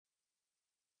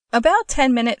About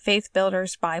 10-Minute Faith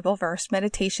Builders Bible Verse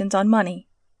Meditations on Money.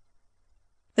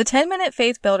 The 10-Minute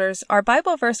Faith Builders are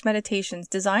Bible verse meditations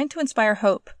designed to inspire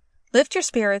hope, lift your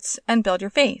spirits, and build your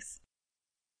faith.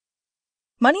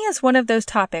 Money is one of those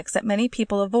topics that many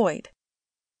people avoid.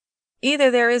 Either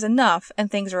there is enough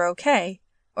and things are okay,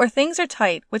 or things are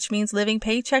tight, which means living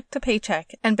paycheck to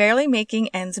paycheck and barely making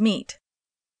ends meet.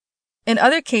 In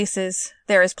other cases,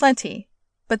 there is plenty,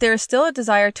 but there is still a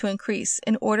desire to increase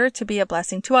in order to be a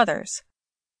blessing to others.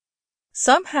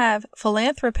 Some have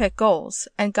philanthropic goals,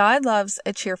 and God loves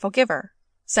a cheerful giver.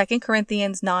 2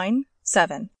 Corinthians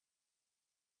 9:7.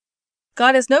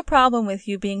 God has no problem with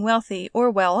you being wealthy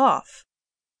or well off.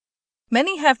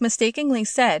 Many have mistakenly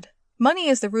said, money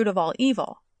is the root of all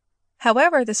evil.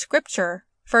 However, the scripture,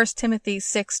 1 Timothy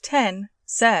 6:10,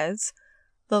 says,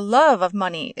 the love of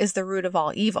money is the root of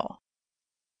all evil.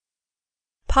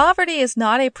 Poverty is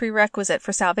not a prerequisite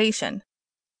for salvation.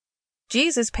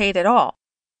 Jesus paid it all.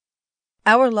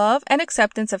 Our love and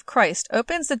acceptance of Christ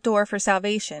opens the door for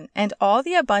salvation and all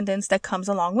the abundance that comes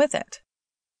along with it.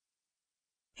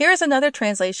 Here is another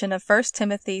translation of 1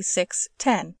 Timothy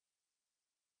 6:10.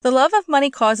 The love of money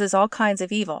causes all kinds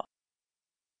of evil.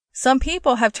 Some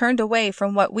people have turned away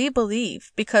from what we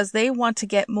believe because they want to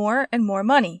get more and more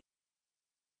money.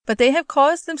 But they have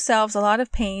caused themselves a lot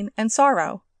of pain and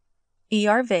sorrow.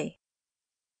 ERV.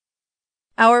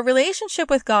 Our relationship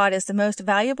with God is the most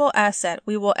valuable asset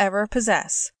we will ever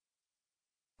possess.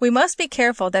 We must be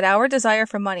careful that our desire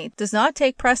for money does not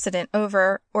take precedent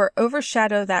over or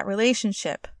overshadow that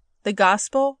relationship, the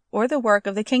gospel, or the work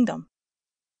of the kingdom.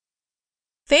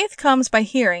 Faith comes by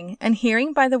hearing, and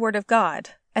hearing by the word of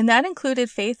God, and that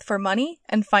included faith for money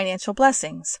and financial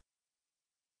blessings.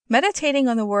 Meditating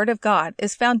on the word of God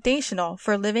is foundational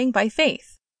for living by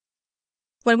faith.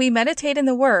 When we meditate in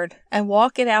the Word and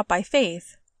walk it out by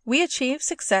faith, we achieve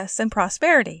success and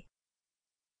prosperity.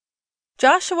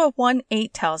 Joshua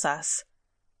 1:8 tells us,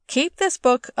 keep this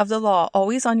book of the law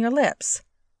always on your lips.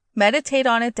 Meditate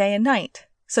on it day and night,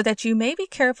 so that you may be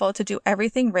careful to do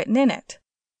everything written in it.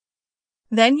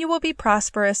 Then you will be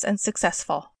prosperous and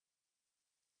successful.